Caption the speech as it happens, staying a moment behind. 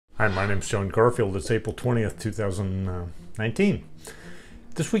Hi, my name's John Garfield. It's April 20th, 2019.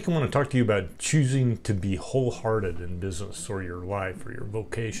 This week I want to talk to you about choosing to be wholehearted in business or your life or your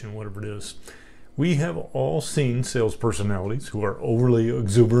vocation, whatever it is. We have all seen sales personalities who are overly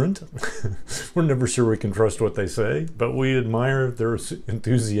exuberant. We're never sure we can trust what they say, but we admire their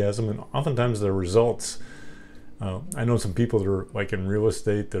enthusiasm and oftentimes their results. I know some people that are like in real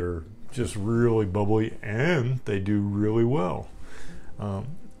estate that are just really bubbly and they do really well.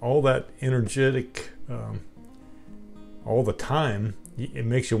 All that energetic all the time, it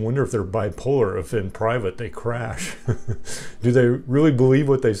makes you wonder if they're bipolar, if in private they crash. Do they really believe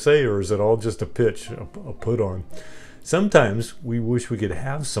what they say, or is it all just a pitch, a put on? Sometimes we wish we could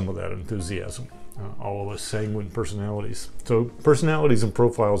have some of that enthusiasm, all of us sanguine personalities. So personalities and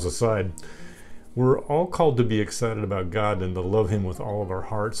profiles aside, we're all called to be excited about God and to love Him with all of our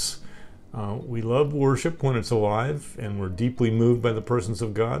hearts. We love worship when it's alive, and we're deeply moved by the presence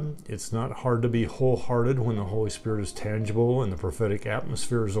of God. It's not hard to be wholehearted when the Holy Spirit is tangible and the prophetic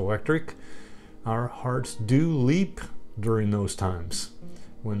atmosphere is electric. Our hearts do leap during those times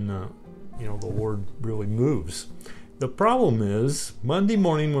when the Lord really moves. The problem is, Monday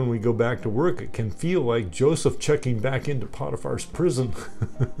morning when we go back to work, it can feel like Joseph checking back into Potiphar's prison.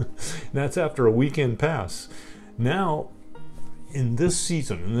 That's after a weekend pass. Now, in this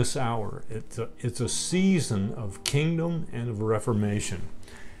season, in this hour, it's a season of kingdom and of reformation.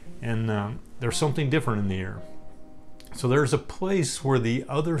 And there's something different in the air. So there's a place where the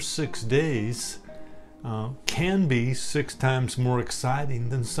other 6 days can be 6 times more exciting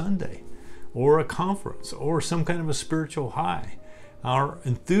than Sunday, or a conference, or some kind of a spiritual high. Our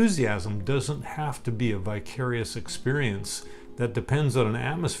enthusiasm doesn't have to be a vicarious experience that depends on an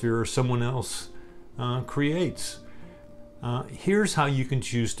atmosphere someone else creates. Here's how you can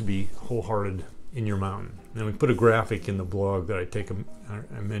choose to be wholehearted in your mountain. And we put a graphic in the blog that I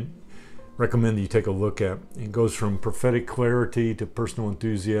recommend that you take a look at. It goes from prophetic clarity to personal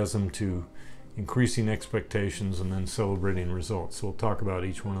enthusiasm to increasing expectations and then celebrating results. So we'll talk about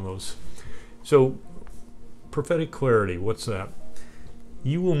each one of those. So prophetic clarity, what's that?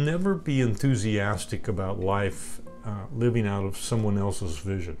 You will never be enthusiastic about life living out of someone else's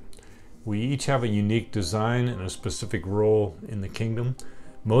vision. We each have a unique design and a specific role in the kingdom.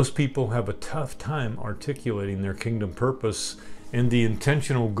 Most people have a tough time articulating their kingdom purpose and the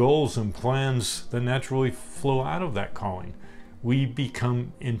intentional goals and plans that naturally flow out of that calling. We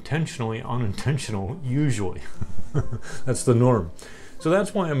become intentionally unintentional, usually. That's the norm. So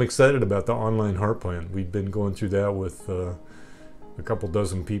that's why I'm excited about the online heart plan. We've been going through that with a couple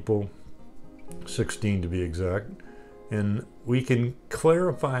dozen people, 16 to be exact. And we can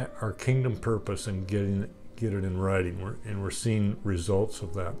clarify our kingdom purpose and get it in writing, and we're seeing results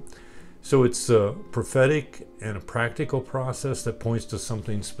of that. So it's a prophetic and a practical process that points to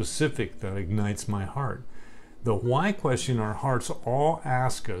something specific that ignites my heart. The why question our hearts all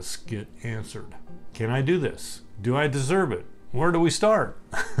ask us get answered. Can I do this? Do I deserve it? Where do we start?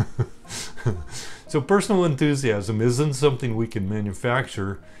 So personal enthusiasm isn't something we can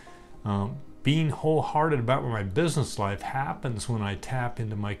manufacture. Being wholehearted about my business life happens when I tap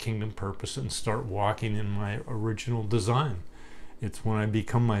into my kingdom purpose and start walking in my original design. It's when I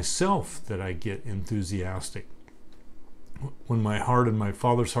become myself that I get enthusiastic. When my heart and my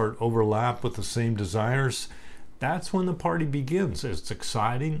Father's heart overlap with the same desires, that's when the party begins. It's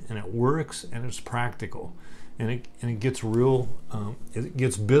exciting and it works and it's practical. And it gets real, it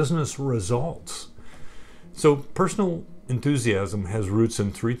gets business results. So personal enthusiasm has roots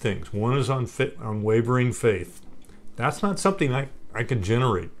in 3 things. One is on unwavering faith. That's not something I can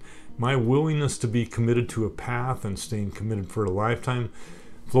generate. My willingness to be committed to a path and staying committed for a lifetime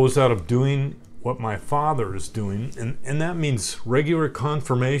flows out of doing what my Father is doing, and that means regular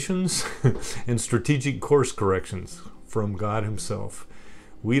confirmations and strategic course corrections from God Himself.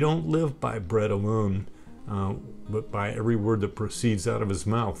 We don't live by bread alone, but by every word that proceeds out of His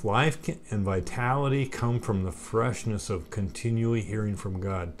mouth. Life and vitality come from the freshness of continually hearing from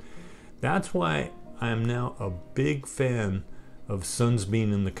God. That's why I am now a big fan of sons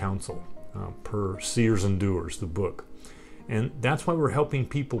being in the council, per Seers and Doers, the book. And that's why we're helping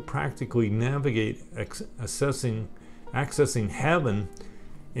people practically navigate accessing heaven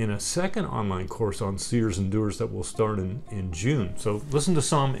in a second online course on Seers and Doers that will start in June. So listen to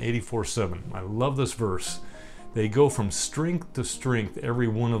Psalm 84:7. I love this verse. They go from strength to strength. Every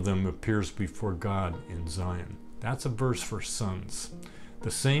one of them appears before God in Zion. That's a verse for sons.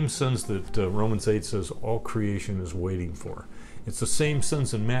 The same sons that Romans 8 says all creation is waiting for. It's the same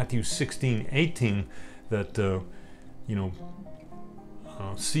sons in Matthew 16:18 that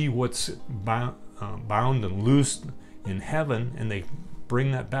see what's bound and loosed in heaven, and they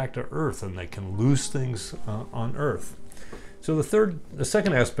bring that back to earth, and they can lose things on earth. So the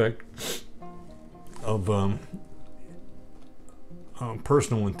second aspect of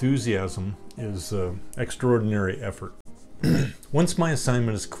personal enthusiasm is extraordinary effort. Once my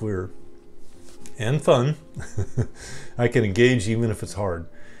assignment is clear and fun, I can engage even if it's hard.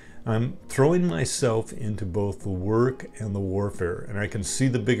 I'm throwing myself into both the work and the warfare, and I can see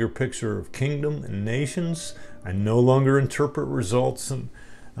the bigger picture of kingdom and nations. I no longer interpret results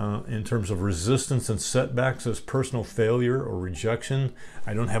in terms of resistance and setbacks as personal failure or rejection.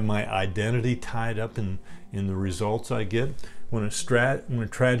 I don't have my identity tied up in the results I get. When a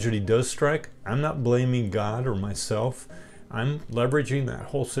tragedy does strike, I'm not blaming God or myself. I'm leveraging that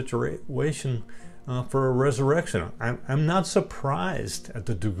whole situation for a resurrection. I'm not surprised at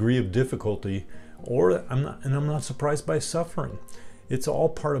the degree of difficulty, I'm not surprised by suffering. It's all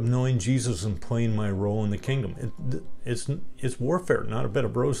part of knowing Jesus and playing my role in the kingdom. It's warfare, not a bed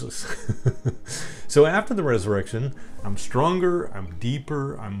of roses. So after the resurrection, I'm stronger, I'm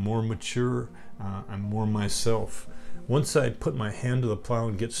deeper, I'm more mature, I'm more myself. Once I put my hand to the plow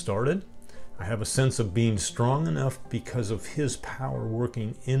and get started, I have a sense of being strong enough because of His power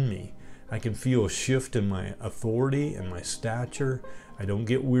working in me. I can feel a shift in my authority and my stature. I don't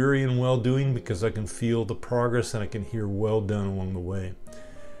get weary in well-doing because I can feel the progress and I can hear well done along the way.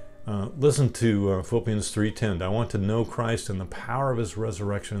 Listen to Philippians 3:10. I want to know Christ and the power of His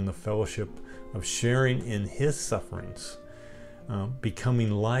resurrection and the fellowship of sharing in His sufferings,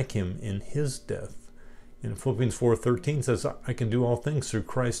 becoming like Him in His death. And Philippians 4:13 says, I can do all things through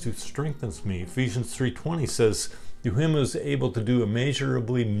Christ who strengthens me. Ephesians 3:20 says, to Him who is able to do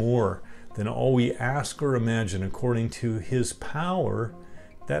immeasurably more than all we ask or imagine, according to His power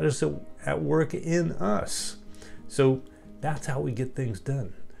that is at work in us. So that's how we get things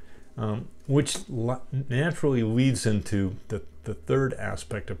done, which naturally leads into the third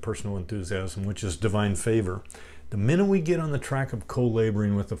aspect of personal enthusiasm, which is divine favor. The minute we get on the track of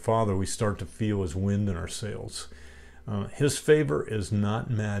co-laboring with the Father, we start to feel His wind in our sails. His favor is not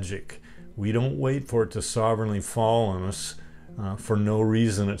magic. We don't wait for it to sovereignly fall on us for no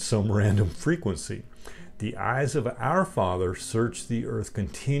reason at some random frequency. The eyes of our Father search the earth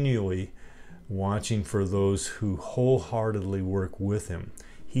continually, watching for those who wholeheartedly work with Him.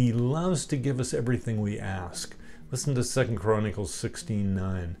 He loves to give us everything we ask. Listen to 2 Chronicles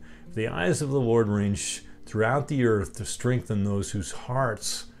 16:9. The eyes of the Lord range throughout the earth to strengthen those whose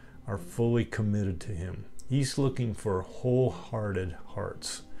hearts are fully committed to Him. He's looking for wholehearted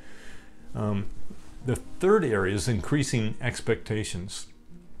hearts. The third area is increasing expectations.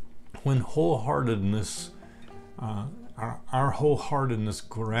 When wholeheartedness, our wholeheartedness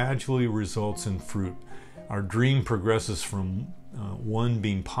gradually results in fruit. Our dream progresses from one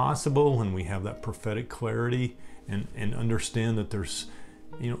being possible when we have that prophetic clarity and understand that there's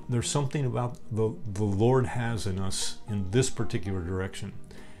something about the Lord has in us in this particular direction.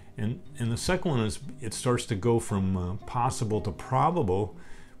 And the second one is it starts to go from possible to probable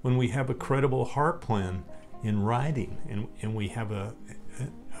when we have a credible heart plan in writing and we have a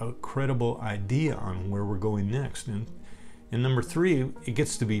credible idea on where we're going next. And number three, it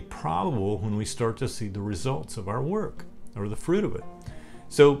gets to be probable when we start to see the results of our work or the fruit of it.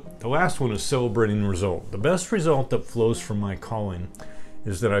 So the last one is celebrating the result. The best result that flows from my calling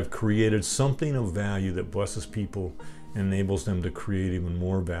is that I've created something of value that blesses people and enables them to create even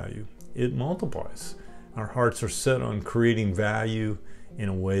more value. It multiplies. Our hearts are set on creating value in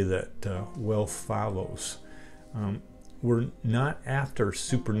a way that wealth follows. We're not after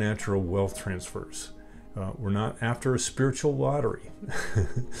supernatural wealth transfers. We're not after a spiritual lottery.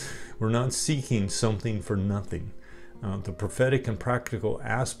 We're not seeking something for nothing. The prophetic and practical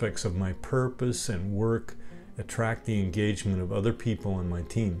aspects of my purpose and work attract the engagement of other people on my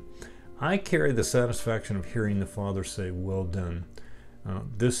team. I carry the satisfaction of hearing the Father say, well done.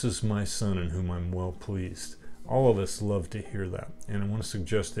 This is my Son in whom I'm well pleased. All of us love to hear that, and I want to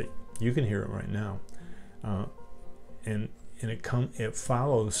suggest that you can hear it right now. And it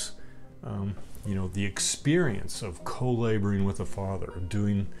follows, the experience of co-laboring with the Father, of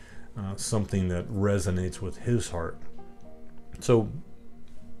doing something that resonates with His heart. So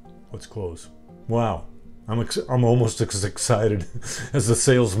let's close. Wow, I'm almost as excited as the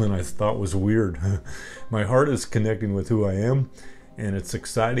salesman I thought was weird. My heart is connecting with who I am. And it's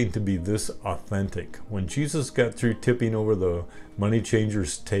exciting to be this authentic. When Jesus got through tipping over the money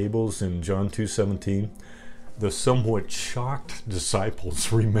changers' tables in John 2:17, the somewhat shocked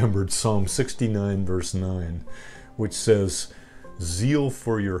disciples remembered Psalm 69 verse 9, which says, zeal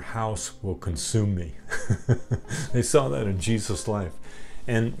for your house will consume me. They saw that in Jesus' life.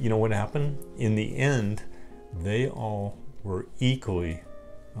 And you know what happened? In the end, they all we're equally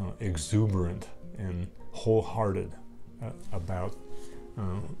exuberant and wholehearted about,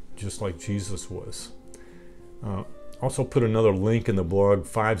 just like Jesus was. Also put another link in the blog.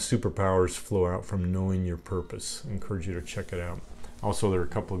 5 superpowers flow out from knowing your purpose. I encourage you to check it out. Also, there are a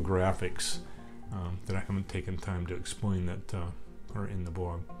couple of graphics that I haven't taken time to explain that are in the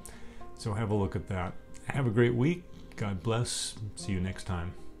blog. So have a look at that. Have a great week. God bless. See you next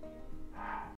time.